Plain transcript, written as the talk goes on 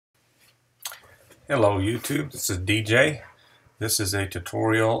Hello YouTube, this is DJ. This is a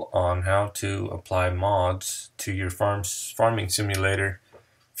tutorial on how to apply mods to your Farming Simulator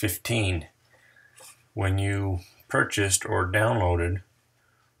 15. When you purchased or downloaded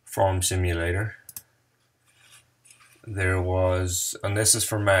Farm Simulator, there was, and this is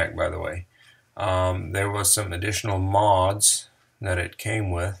for Mac by the way, there was some additional mods that it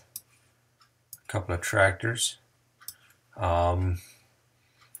came with. A couple of tractors.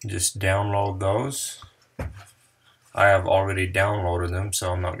 Just download those. I have already downloaded them,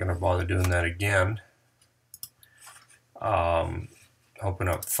 so I'm not going to bother doing that again. Open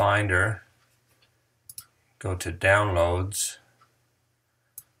up Finder, go to Downloads.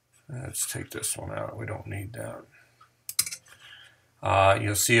 Let's take this one out, we don't need that.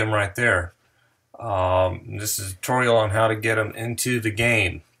 You'll see them right there. This is a tutorial on how to get them into the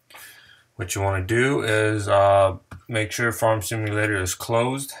game. What you want to do is make sure Farm Simulator is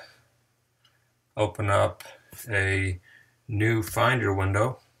closed. Open up a new Finder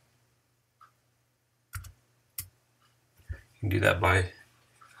window. You can do that by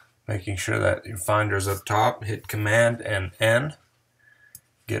making sure that your Finder is up top. Hit Command and N.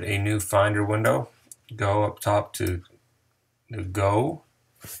 Get a new Finder window. Go up top to the Go.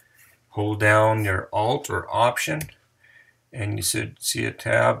 Hold down your Alt or Option, and you should see a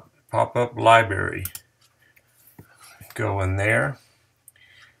tab pop up, Library. Go in there.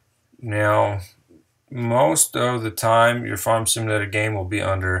 Now, most of the time your Farm Simulator game will be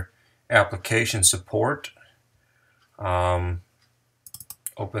under Application Support. Open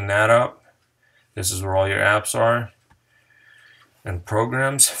that up. This is where all your apps are and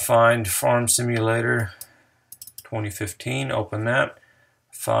programs. Find Farm Simulator 2015. Open that.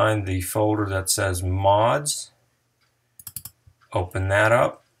 Find the folder that says Mods. Open that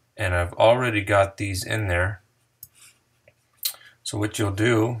up. And I've already got these in there. So what you'll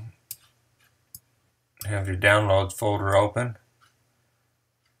do, have your downloads folder open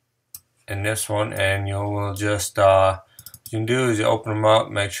in this one, and you will just what you can do is you open them up,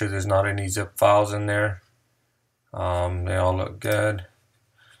 make sure there's not any zip files in there. They all look good,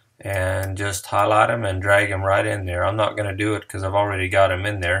 and just highlight them and drag them right in there. I'm not going to do it because I've already got them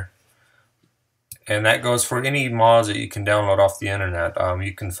in there. And that goes for any mods that you can download off the internet.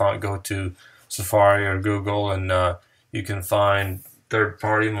 You can go to Safari or Google, and you can find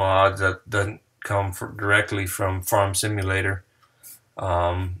third-party mods that doesn't come directly from Farm Simulator.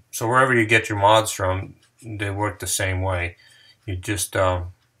 So wherever you get your mods from, they work the same way. You just drag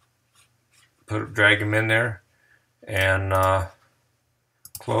them in there and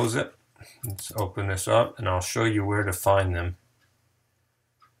close it. Let's open this up, and I'll show you where to find them.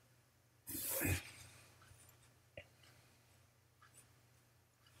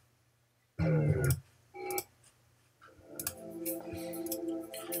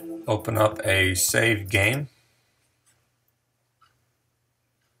 Open up a save game.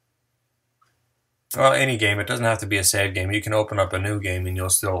 Well, any game. It doesn't have to be a save game. You can open up a new game and you'll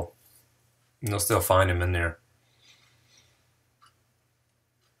still find them in there.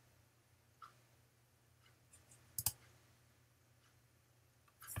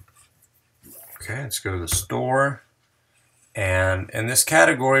 Okay, let's go to the store. And in this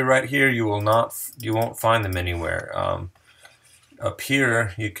category right here, you won't find them anywhere. Up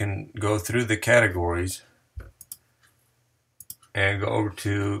here, you can go through the categories and go over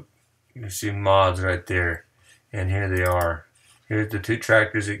to, you see mods right there, and here they are. Here's the two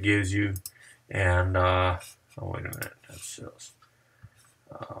tractors it gives you, and oh wait a minute, that's just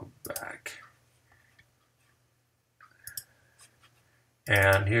back.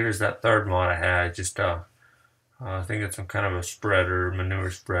 And here's that third mod I had. Just I think it's some kind of a spreader, manure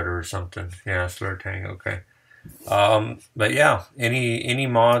spreader or something. Yeah, slur tank. Okay. But yeah, any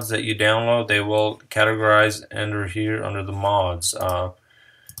mods that you download, they will categorize under here under the mods.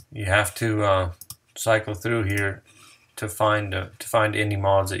 You have to cycle through here to find any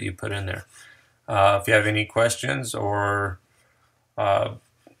mods that you put in there. If you have any questions, or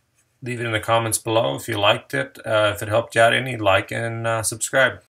leave it in the comments below. If you liked it, if it helped you out any, like and subscribe.